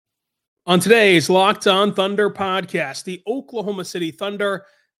On today's Locked On Thunder podcast, the Oklahoma City Thunder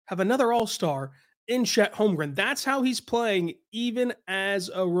have another all-star in Chet Holmgren. That's how he's playing even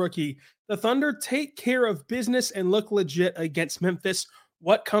as a rookie. The Thunder take care of business and look legit against Memphis.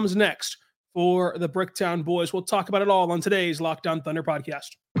 What comes next for the Bricktown boys? We'll talk about it all on today's Locked On Thunder podcast.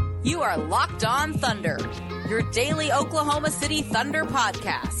 You are Locked On Thunder, your daily Oklahoma City Thunder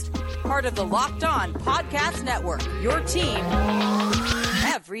podcast. Part of the Locked On Podcast Network, your team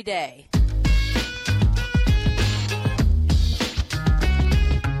every day.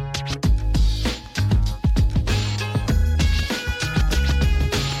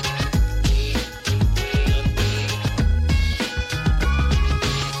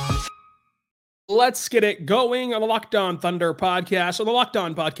 Let's get it going on the Locked On Thunder podcast, on the Locked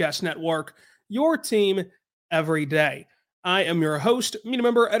On Podcast Network, your team every day. I am your host, media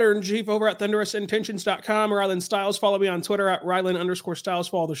member, editor-in-chief over at thunderousintentions.com, Rylan Styles. Follow me on Twitter at Rylan_Styles.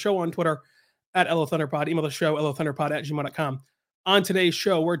 Follow the show on Twitter at LOThunderPod. Email the show, LOThunderPod@gmail.com. On today's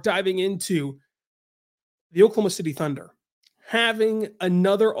show, we're diving into the Oklahoma City Thunder having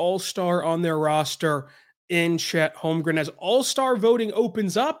another all-star on their roster in Chet Holmgren. As all-star voting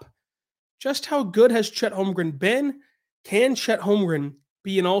opens up, just how good has Chet Holmgren been? Can Chet Holmgren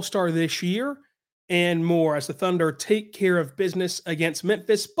be an all-star this year? And more as the Thunder take care of business against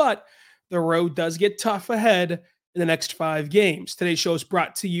Memphis, but the road does get tough ahead in the next 5 games. Today's show is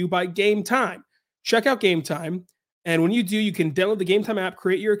brought to you by Game Time. Check out Game Time, and when you do, you can download the Game Time app,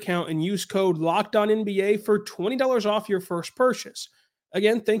 create your account, and use code LOCKEDONNBA for $20 off your first purchase.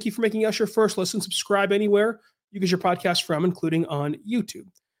 Again, thank you for making us your first listen. Subscribe anywhere you get your podcast from, including on YouTube.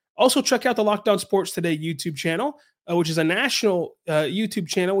 Also, check out the Locked On Sports Today YouTube channel, which is a national YouTube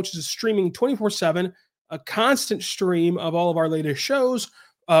channel, which is streaming 24/7, a constant stream of all of our latest shows,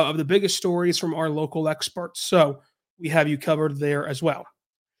 of the biggest stories from our local experts. So we have you covered there as well.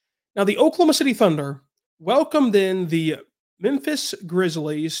 Now, the Oklahoma City Thunder welcomed in the Memphis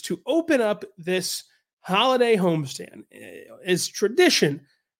Grizzlies to open up this holiday homestand. It's tradition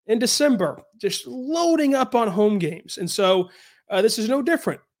in December, just loading up on home games. And so this is no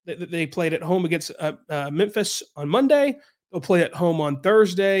different. They played at home against Memphis on Monday. They'll play at home on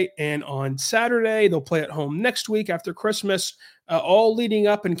Thursday and on Saturday. They'll play at home next week after Christmas, all leading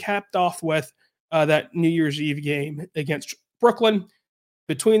up and capped off with that New Year's Eve game against Brooklyn.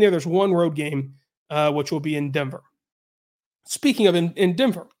 Between there's one road game, which will be in Denver. Speaking of in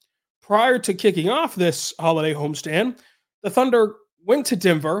Denver, prior to kicking off this holiday homestand, the Thunder went to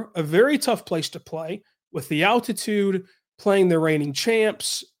Denver, a very tough place to play with the altitude, playing the reigning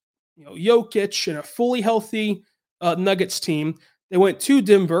champs, Jokic and a fully healthy Nuggets team. They went to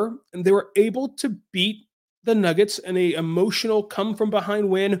Denver, and they were able to beat the Nuggets in an emotional come-from-behind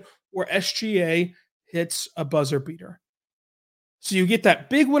win where SGA hits a buzzer beater. So you get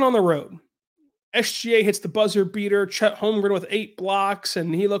that big win on the road. SGA hits the buzzer beater, Chet Holmgren with 8 blocks,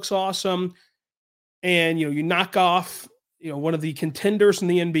 and he looks awesome. And, you knock off, one of the contenders in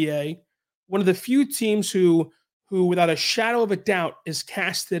the NBA, one of the few teams who without a shadow of a doubt is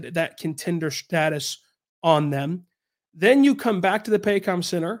casted that contender status on them. Then you come back to the Paycom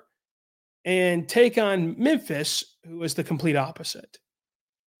Center and take on Memphis, who is the complete opposite.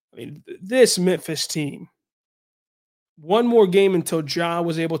 I mean, this Memphis team, one more game until Ja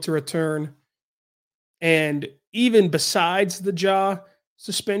was able to return. And even besides the Ja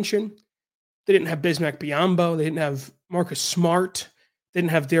suspension, they didn't have Bismack Biyombo. They didn't have Marcus Smart. They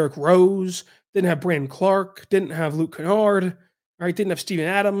didn't have Derrick Rose. Didn't have Brandon Clark, didn't have Luke Kennard, right? Didn't have Steven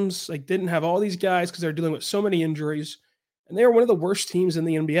Adams, didn't have all these guys because they're dealing with so many injuries. And they are one of the worst teams in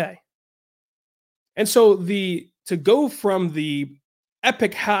the NBA. And so to go from the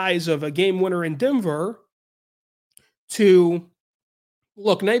epic highs of a game winner in Denver to,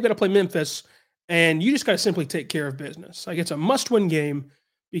 look, now you've got to play Memphis, and you just got to simply take care of business. It's a must-win game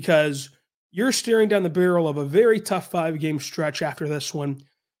because you're staring down the barrel of a very tough 5-game stretch after this one.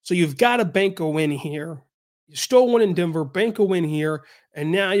 So you've got to bank a win here. You stole one in Denver, bank a win here,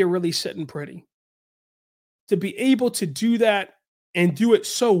 and now you're really sitting pretty. To be able to do that and do it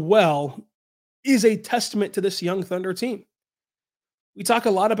so well is a testament to this young Thunder team. We talk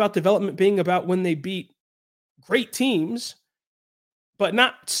a lot about development being about when they beat great teams, but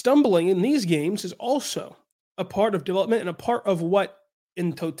not stumbling in these games is also a part of development and a part of what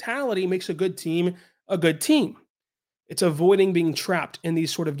in totality makes a good team a good team. It's avoiding being trapped in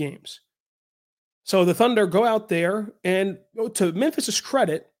these sort of games. So the Thunder go out there, and to Memphis's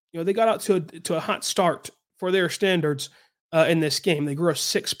credit, they got out to a hot start for their standards in this game. They grew a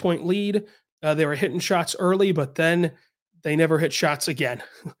 6-point lead. They were hitting shots early, but then they never hit shots again.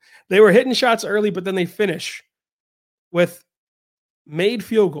 They were hitting shots early, but then they finish with made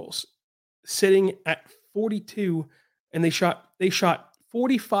field goals sitting at 42, and they shot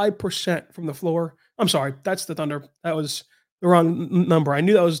 45% from the floor. I'm sorry, that's the Thunder. That was the wrong number. I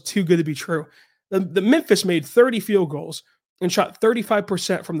knew that was too good to be true. The Memphis made 30 field goals and shot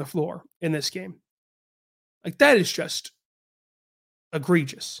 35% from the floor in this game. Like, that is just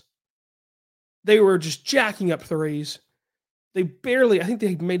egregious. They were just jacking up threes. I think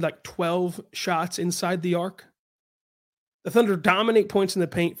they made like 12 shots inside the arc. The Thunder dominate points in the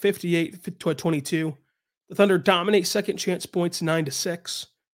paint, 58-22. The Thunder dominate second chance points, 9-6.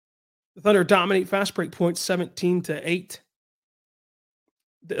 The Thunder dominate fast break points, 17-8.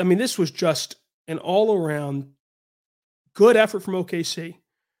 I mean, this was just an all-around good effort from OKC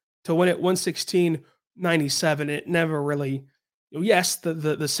to win at 116-97. It never really, yes, the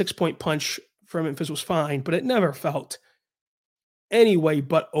 6-point punch from Memphis was fine, but it never felt any way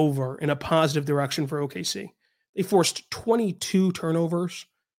but over in a positive direction for OKC. They forced 22 turnovers,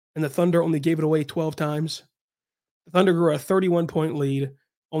 and the Thunder only gave it away 12 times. The Thunder grew a 31-point lead,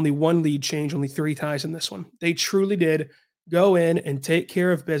 only one lead change, only 3 ties in this one. They truly did go in and take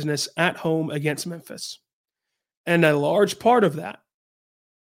care of business at home against Memphis. And a large part of that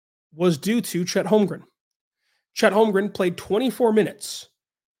was due to Chet Holmgren. Chet Holmgren played 24 minutes,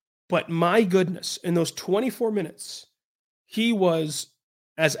 but my goodness, in those 24 minutes, he was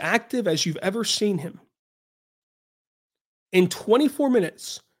as active as you've ever seen him. In 24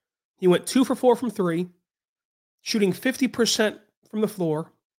 minutes, he went 2 for 4 from 3, shooting 50% from the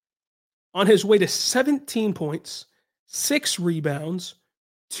floor, on his way to 17 points, 6 rebounds,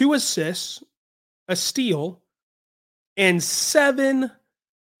 2 assists, a steal, and 7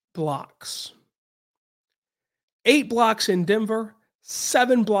 blocks. 8 blocks in Denver,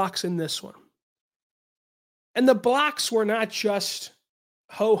 7 blocks in this one. And the blocks were not just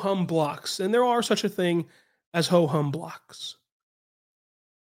ho-hum blocks, and there are such a thing as ho-hum blocks.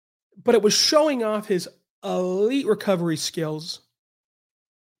 But it was showing off his elite recovery skills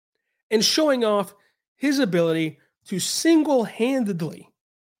and showing off his ability to single-handedly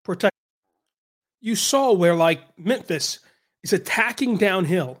protect. You saw where, like, Memphis is attacking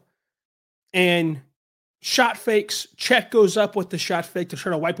downhill and shot fakes. Chet goes up with the shot fake to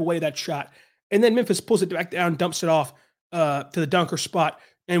try to wipe away that shot. And then Memphis pulls it back down, dumps it off to the dunker spot.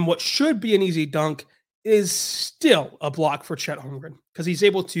 And what should be an easy dunk is still a block for Chet Holmgren because he's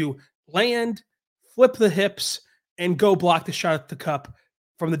able to land, flip the hips, and go block the shot at the cup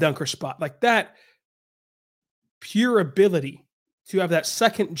from the dunker spot. Like that pure ability to have that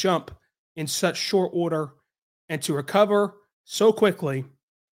second jump in such short order and to recover so quickly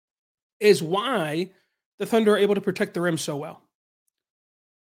is why the Thunder are able to protect the rim so well.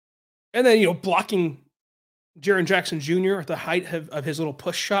 And then, blocking Jaren Jackson Jr. at the height of his little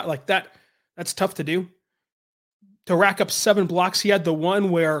push shot like that, that's tough to do. To rack up 7 blocks, he had the one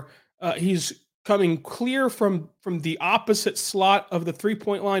where he's coming clear from the opposite slot of the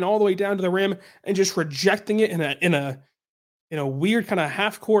 3-point line all the way down to the rim and just rejecting it in a weird kind of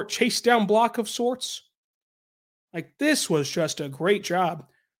half-court chase down block of sorts. Like, this was just a great job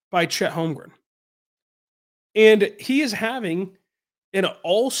by Chet Holmgren. And he is having an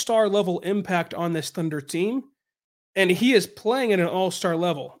all-star level impact on this Thunder team. And he is playing at an all-star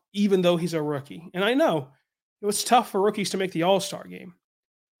level, even though he's a rookie. And I know it was tough for rookies to make the all-star game.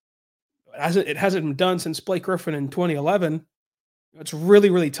 It hasn't been done since Blake Griffin in 2011. It's really,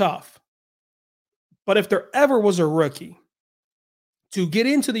 really tough. But if there ever was a rookie to get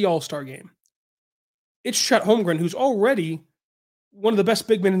into the all-star game, it's Chet Holmgren, who's already one of the best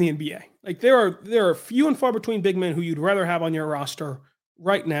big men in the NBA. Like, there are few and far between big men who you'd rather have on your roster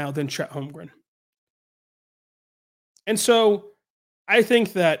right now than Chet Holmgren. And so I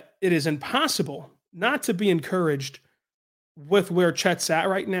think that it is impossible not to be encouraged with where Chet's at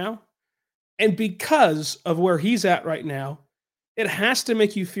right now. And because of where he's at right now, it has to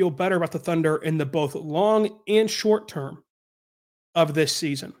make you feel better about the Thunder in the both long and short term of this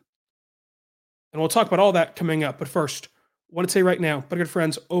season. And we'll talk about all that coming up. But first, I want to say right now, my good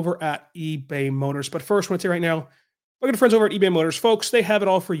friends over at eBay Motors. But first, I want to say right now, my good friends over at eBay Motors, folks, they have it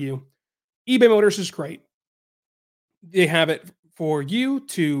all for you. eBay Motors is great. They have it for you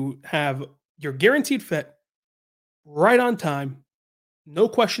to have your guaranteed fit right on time, no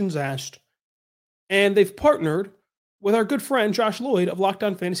questions asked. And they've partnered with our good friend Josh Lloyd of Locked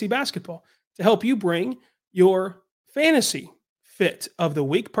On Fantasy Basketball to help you bring your fantasy fit of the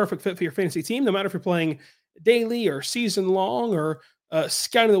week, perfect fit for your fantasy team, no matter if you're playing daily or season long or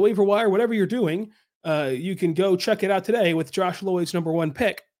scouting the waiver wire, whatever you're doing. You can go check it out today with Josh Lloyd's number 1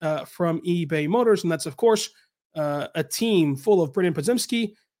 pick from eBay Motors. And that's, of course, a team full of Brendan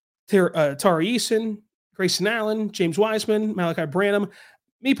Podziemski, Tari Eason, Grayson Allen, James Wiseman, Malachi Branham.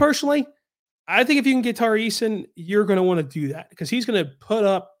 Me personally, I think if you can get Tari Eason, you're going to want to do that because he's going to put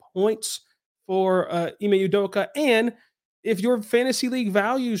up points for Ime Udoka. And if your fantasy league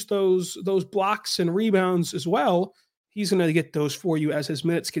values those blocks and rebounds as well, he's going to get those for you as his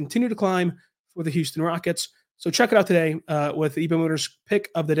minutes continue to climb for the Houston Rockets. So check it out today with the eBay Motors pick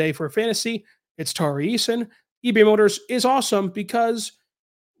of the day for fantasy. It's Tari Eason. eBay Motors is awesome because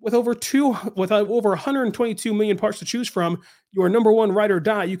with over 122 million parts to choose from, your number one ride or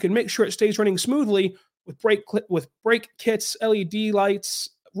die, you can make sure it stays running smoothly with brake kits, LED lights,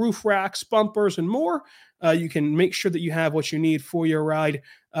 roof racks, bumpers, and more. You can make sure that you have what you need for your ride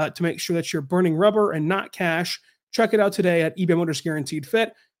to make sure that you're burning rubber and not cash. Check it out today at eBay Motors Guaranteed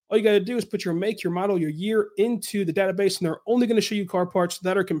Fit. All you got to do is put your make, your model, your year into the database, and they're only going to show you car parts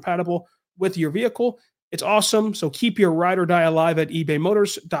that are compatible with your vehicle. It's awesome. So keep your ride or die alive at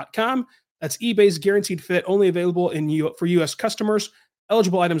ebaymotors.com. That's eBay's Guaranteed Fit, only available for U.S. customers.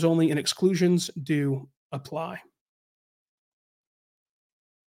 Eligible items only, and exclusions do apply.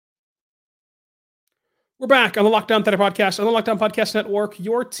 We're back on the Locked On Thunder podcast, on the Locked On Podcast Network,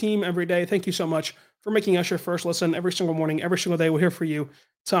 your team every day. Thank you so much for making us your first listen every single morning, every single day. We're here for you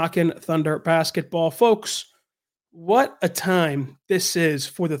talking Thunder basketball. Folks, what a time this is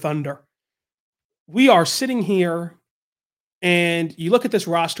for the Thunder. We are sitting here and you look at this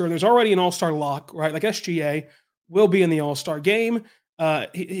roster and there's already an all-star lock, right? Like SGA will be in the all-star game.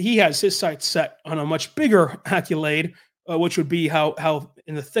 He has his sights set on a much bigger accolade, which would be how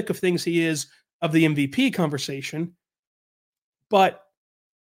in the thick of things he is of the MVP conversation. But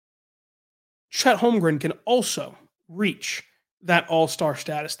Chet Holmgren can also reach that all-star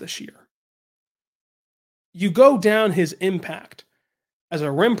status this year. You go down his impact as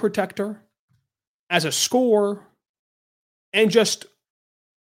a rim protector, as a scorer, and just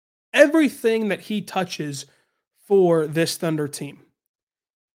everything that he touches for this Thunder team.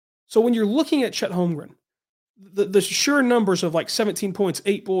 So when you're looking at Chet Holmgren, the sure numbers of like 17 points,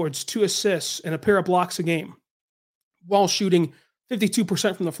 8 boards, 2 assists, and a pair of blocks a game, while shooting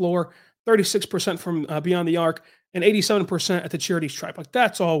 52% from the floor, 36% from beyond the arc, and 87% at the charity stripe. Like,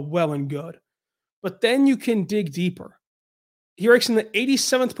 that's all well and good. But then you can dig deeper. He ranks in the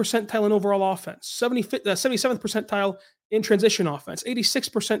 87th percentile in overall offense, 77th percentile in transition offense,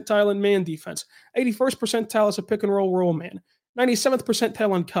 86th percentile in man defense, 81st percentile as a pick and roll man, 97th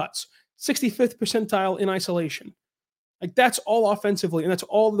percentile on cuts, 65th percentile in isolation. Like, that's all offensively, and that's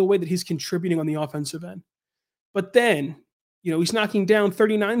all the way that he's contributing on the offensive end. But then, he's knocking down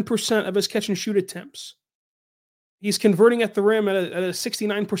 39% of his catch and shoot attempts. He's converting at the rim at a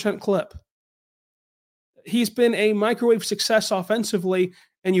 69% clip. He's been a microwave success offensively,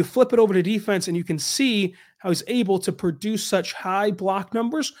 and you flip it over to defense and you can see how he's able to produce such high block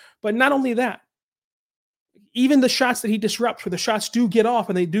numbers. But not only that, even the shots that he disrupts, where the shots do get off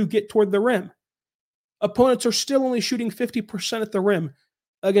and they do get toward the rim, opponents are still only shooting 50% at the rim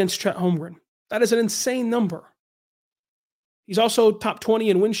against Chet Holmgren. That is an insane number. He's also top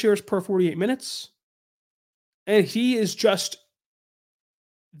 20 in win shares per 48 minutes. And he is just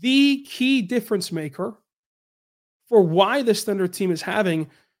the key difference maker for why this Thunder team is having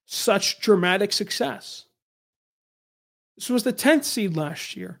such dramatic success. This was the 10th seed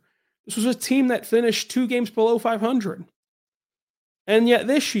last year. This was a team that finished 2 games below 500. And yet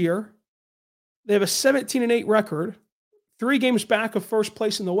this year, they have a 17-8 record, 3 games back of first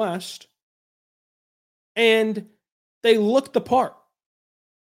place in the West, and they look the part.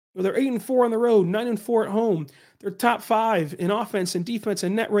 They're 8-4 on the road, 9-4 at home. They're top 5 in offense and defense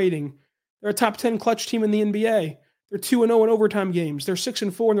and net rating. They're a top 10 clutch team in the NBA. They're 2-0 in overtime games. They're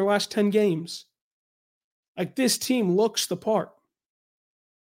 6-4 in their last 10 games. Like, this team looks the part.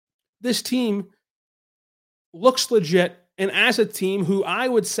 This team looks legit. And as a team who I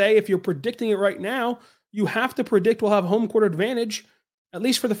would say, if you're predicting it right now, you have to predict will have home court advantage, at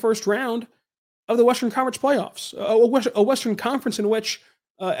least for the first round of the Western Conference playoffs. A Western Conference in which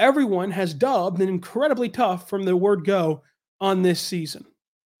everyone has dubbed an incredibly tough from the word go on this season.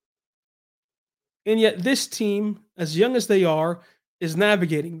 And yet this team, as young as they are, is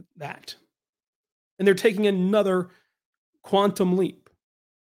navigating that. And they're taking another quantum leap.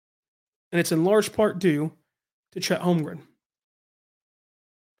 And it's in large part due to Chet Holmgren.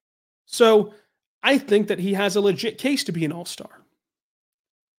 So I think that he has a legit case to be an all-star.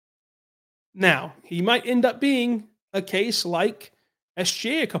 Now, he might end up being a case like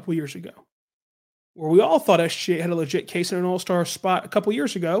SGA a couple years ago, where we all thought SGA had a legit case in an all-star spot a couple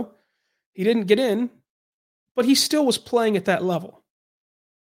years ago. He didn't get in, but he still was playing at that level.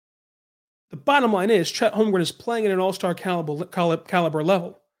 The bottom line is Chet Holmgren is playing at an all-star caliber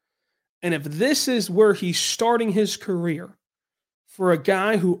level. And if this is where he's starting his career for a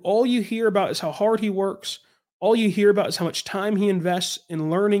guy who all you hear about is how hard he works, all you hear about is how much time he invests in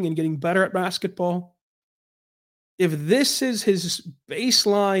learning and getting better at basketball. If this is his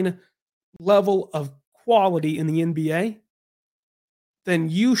baseline level of quality in the NBA, then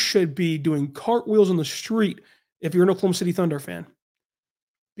you should be doing cartwheels on the street if you're an Oklahoma City Thunder fan,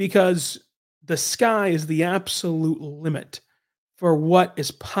 because the sky is the absolute limit for what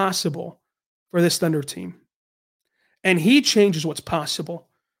is possible for this Thunder team. And he changes what's possible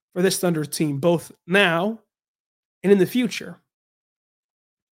for this Thunder team, both now and in the future.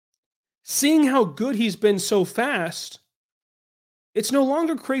 Seeing how good he's been so fast, it's no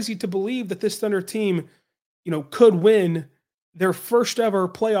longer crazy to believe that this Thunder team, could win their first ever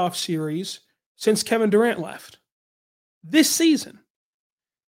playoff series since Kevin Durant left this season.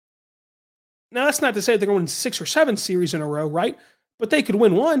 Now, that's not to say they're going to win 6 or 7 series in a row, right? But they could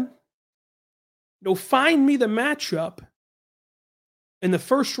win one. Find me the matchup in the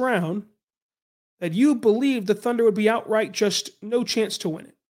first round that you believe the Thunder would be outright just no chance to win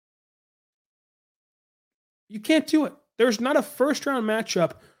it. You can't do it. There's not a first round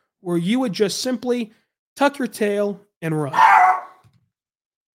matchup where you would just simply tuck your tail and run.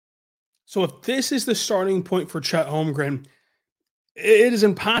 So if this is the starting point for Chet Holmgren, it is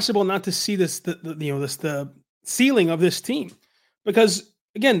impossible not to see the ceiling of this team. Because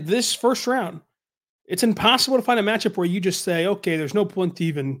again, this first round, it's impossible to find a matchup where you just say, okay, there's no point to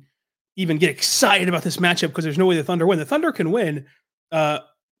even get excited about this matchup because there's no way the Thunder win. The Thunder can win, a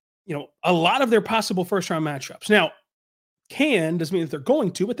lot of their possible first round matchups. Now, doesn't mean that they're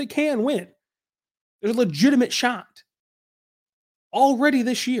going to, but they can win. There's a legitimate shot already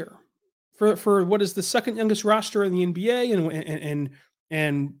this year for what is the second youngest roster in the NBA,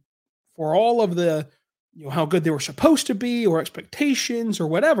 and for all of the how good they were supposed to be or expectations or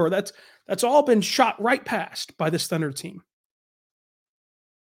whatever. That's all been shot right past by this Thunder team.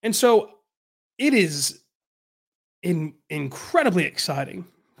 And so it is incredibly exciting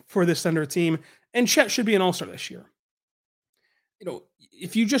for this Thunder team, and Chet should be an all-star this year.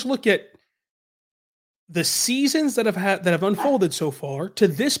 If you just look at the seasons that have unfolded so far to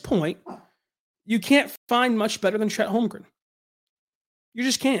this point, you can't find much better than Chet Holmgren. You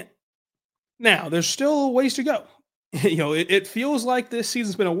just can't. Now, there's still ways to go. It feels like this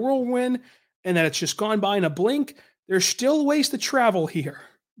season's been a whirlwind and that it's just gone by in a blink. There's still ways to travel here.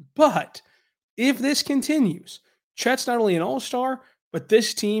 But if this continues, Chet's not only an all-star, but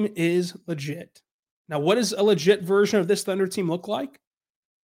this team is legit. Now, what does a legit version of this Thunder team look like?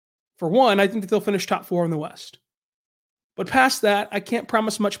 For one, I think that they'll finish top 4 in the West. But past that, I can't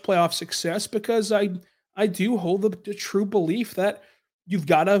promise much playoff success because I do hold the true belief that you've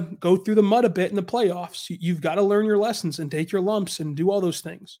got to go through the mud a bit in the playoffs. You've got to learn your lessons and take your lumps and do all those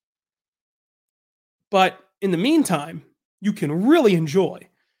things. But in the meantime, you can really enjoy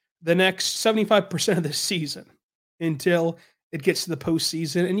the next 75% of this season until it gets to the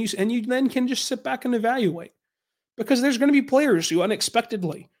postseason, and you then can just sit back and evaluate, because there's going to be players who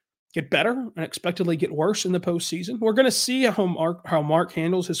unexpectedly get better, unexpectedly get worse in the postseason. We're going to see how Mark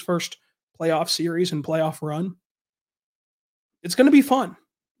handles his first playoff series and playoff run. It's going to be fun,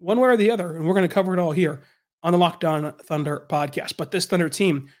 one way or the other, and we're going to cover it all here on the Locked On Thunder podcast. But this Thunder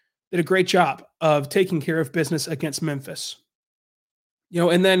team did a great job of taking care of business against Memphis.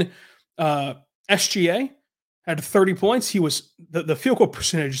 And then SGA had 30 points. He was the field goal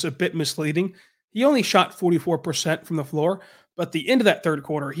percentage is a bit misleading. He only shot 44% from the floor, but the end of that third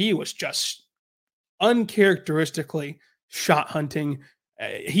quarter, he was just uncharacteristically shot hunting.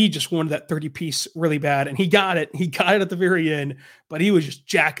 He just wanted that 30-piece really bad, and he got it. He got it at the very end, but he was just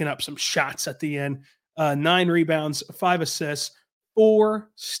jacking up some shots at the end. 9 rebounds, 5 assists, 4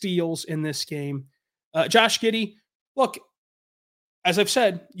 steals in this game. Josh Giddey, look, as I've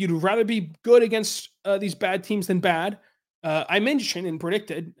said, you'd rather be good against these bad teams than bad. I mentioned and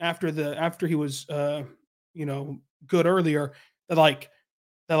predicted after he was good earlier that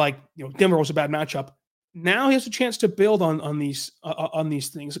Denver was a bad matchup. Now he has a chance to build on these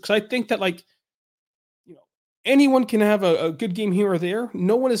things, because I think that anyone can have a good game here or there.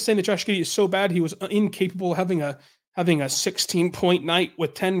 No one is saying that Josh Giddey is so bad he was incapable of having a 16-point night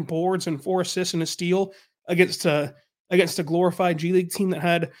with 10 boards and 4 assists and a steal against a glorified G League team that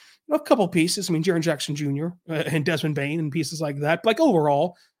had a couple pieces. I mean, Jaren Jackson Jr. And Desmond Bane and pieces like that. But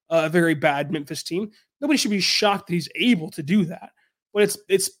overall, a very bad Memphis team. Nobody should be shocked that he's able to do that. But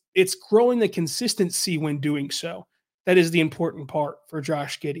it's growing the consistency when doing so. That is the important part for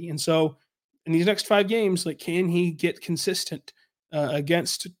Josh Giddey. And so in these next 5 games, can he get consistent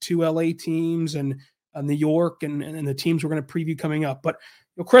against 2 LA teams and New York and the teams we're going to preview coming up? But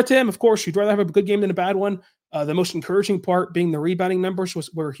credit to him, of course. You'd rather have a good game than a bad one. The most encouraging part being the rebounding numbers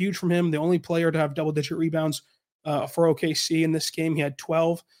were huge from him. The only player to have double-digit rebounds for OKC in this game. He had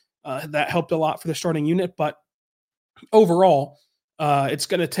 12. That helped a lot for the starting unit. But overall, it's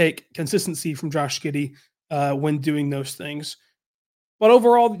going to take consistency from Josh Giddey when doing those things. But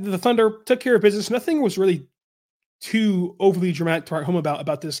overall, the Thunder took care of business. Nothing was really too overly dramatic to write home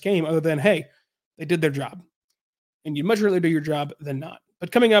about this game other than, hey, they did their job. And you'd much rather do your job than not.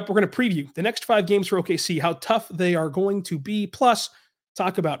 But coming up, we're going to preview the next 5 games for OKC, how tough they are going to be, plus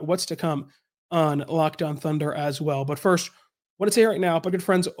talk about what's to come on Locked On Thunder as well. But first, I want to say right now, my good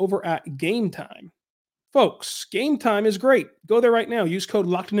friends over at Game Time. Folks, Game Time is great. Go there right now. Use code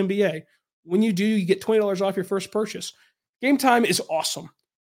LOCKEDONNBA. When you do, you get $20 off your first purchase. Game Time is awesome.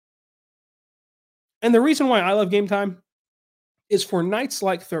 And the reason why I love Game Time is for nights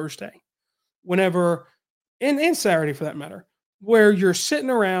like Thursday, whenever, and Saturday for that matter, where you're sitting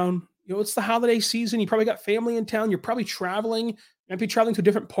around, it's the holiday season, you probably got family in town, you're probably traveling, you might be traveling to a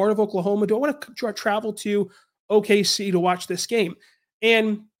different part of Oklahoma. Do I want to travel to OKC to watch this game?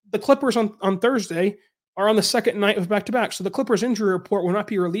 And the Clippers on Thursday are on the second night of back-to-back, so the Clippers injury report will not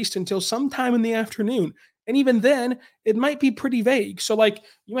be released until sometime in the afternoon. And even then, it might be pretty vague. So,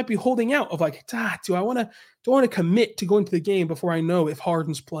 you might be holding out of do I want to commit to going to the game before I know if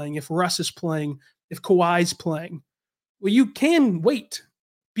Harden's playing, if Russ is playing, if Kawhi's playing? Well, you can wait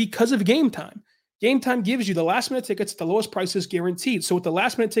because of Game Time. Game Time gives you the last-minute tickets at the lowest prices guaranteed. So with the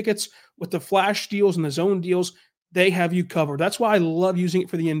last-minute tickets, with the flash deals and the zone deals, they have you covered. That's why I love using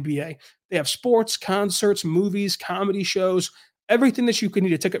it for the NBA. They have sports, concerts, movies, comedy shows, everything that you could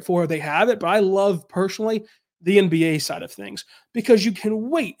need a ticket for, they have it. But I love, personally, the NBA side of things because you can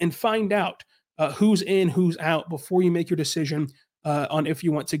wait and find out who's in, who's out before you make your decision on if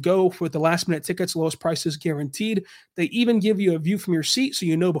you want to go with the last-minute tickets, lowest prices guaranteed. They even give you a view from your seat so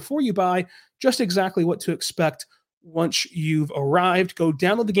you know before you buy just exactly what to expect once you've arrived. Go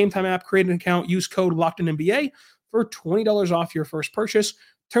download the Game Time app, create an account, use code LOCKEDONNBA for $20 off your first purchase.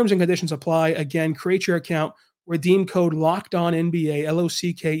 Terms and conditions apply. Again, create your account, redeem code LOCKEDONNBA,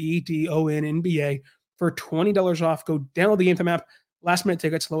 LOCKEDONNBA for $20 off. Go download the Game Time app. Last-minute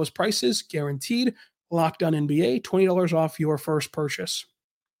tickets, lowest prices guaranteed. Locked On NBA, $20 off your first purchase.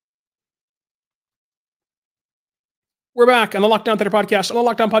 We're back on the Locked On Thunder podcast, on the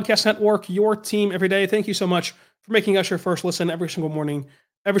Locked On Podcast Network, your team every day. Thank you so much for making us your first listen every single morning,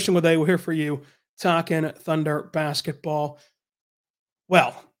 every single day. We're here for you, talking Thunder basketball.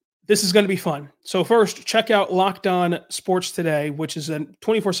 Well, this is going to be fun. So first, check out Locked On Sports Today, which is a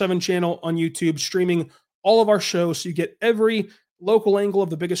 24/7 channel on YouTube, streaming all of our shows so you get every local angle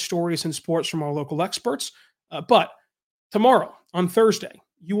of the biggest stories in sports from our local experts. But tomorrow, on Thursday,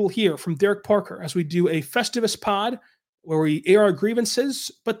 you will hear from Derek Parker as we do a Festivus pod where we air our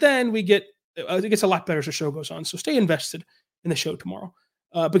grievances, but then it gets a lot better as the show goes on. So stay invested in the show tomorrow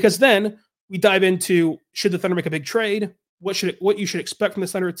because then we dive into, should the Thunder make a big trade? What you should expect from the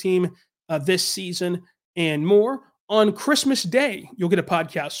Thunder team this season and more. On Christmas Day, you'll get a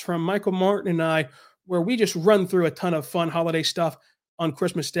podcast from Michael Martin and I where we just run through a ton of fun holiday stuff on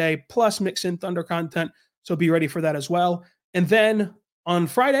Christmas Day, plus mix in Thunder content. So be ready for that as well. And then on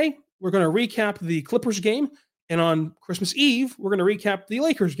Friday, we're going to recap the Clippers game. And on Christmas Eve, we're going to recap the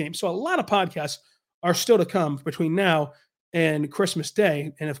Lakers game. So a lot of podcasts are still to come between now and Christmas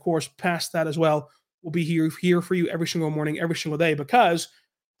Day. And of course, past that as well, we'll be here for you every single morning, every single day, because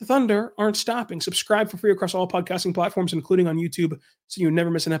the Thunder aren't stopping. Subscribe for free across all podcasting platforms, including on YouTube, so you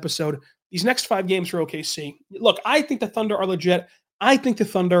never miss an episode. These next 5 games for OKC. Look, I think the Thunder are legit. I think the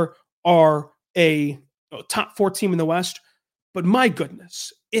Thunder are a top 4 team in the West. But my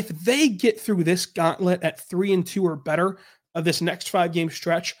goodness, if they get through this gauntlet at 3-2 or better of this next 5-game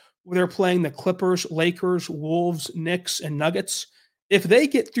stretch, where they're playing the Clippers, Lakers, Wolves, Knicks, and Nuggets, if they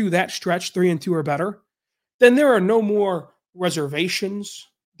get through that stretch 3-2 or better, then there are no more reservations.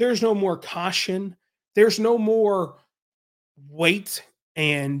 There's no more caution. There's no more wait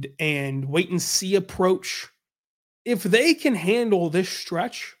and wait and see approach. If they can handle this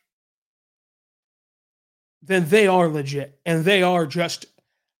stretch, then they are legit, and they are just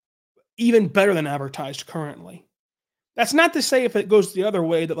even better than advertised currently. That's not to say if it goes the other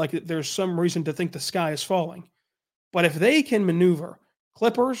way that there's some reason to think the sky is falling. But if they can maneuver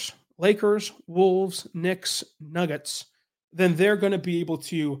Clippers, Lakers, Wolves, Knicks, Nuggets, then they're going to be able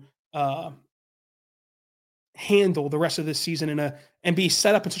to handle the rest of this season and be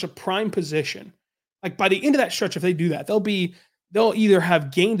set up in such a prime position. Like by the end of that stretch, if they do that, they'll either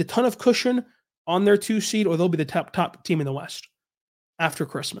have gained a ton of cushion on their 2 seed, or they'll be the top team in the West after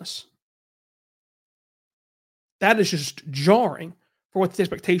Christmas. That is just jarring for what the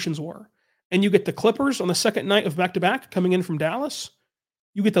expectations were. And you get the Clippers on the second night of back-to-back coming in from Dallas.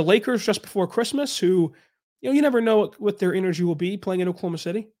 You get the Lakers just before Christmas, who, you never know what their energy will be playing in Oklahoma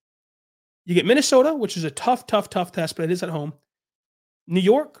City. You get Minnesota, which is a tough test, but it is at home. New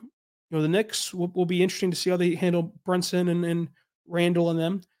York, the Knicks will be interesting to see how they handle Brunson and Randall and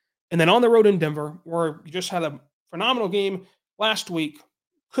them. And then on the road in Denver, where you just had a phenomenal game last week,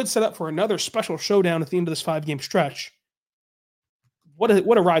 could set up for another special showdown at the end of this 5-game stretch. What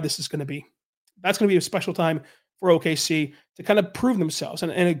a ride this is going to be. That's going to be a special time for OKC to kind of prove themselves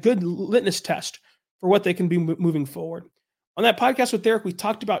and a good litmus test for what they can be moving forward. On that podcast with Derek, we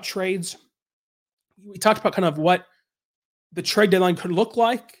talked about trades. We talked about kind of what the trade deadline could look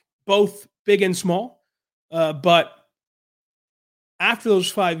like, both big and small. But after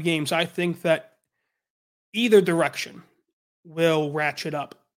those 5 games, I think that either direction will ratchet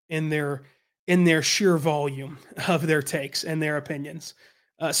up in their sheer volume of their takes and their opinions.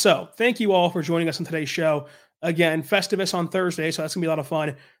 So thank you all for joining us on today's show. Again, Festivus on Thursday, so that's going to be a lot of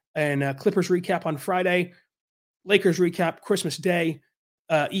fun. And Clippers recap on Friday. Lakers recap Christmas Day,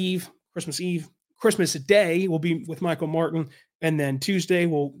 Christmas Eve. Christmas Day will be with Michael Martin. And then Tuesday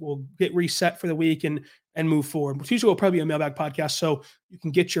we'll get reset for the week and move forward. Tuesday will probably be a mailbag podcast, so you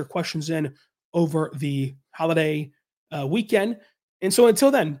can get your questions in over the holiday weekend. And so until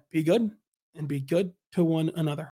then, be good and be good to one another.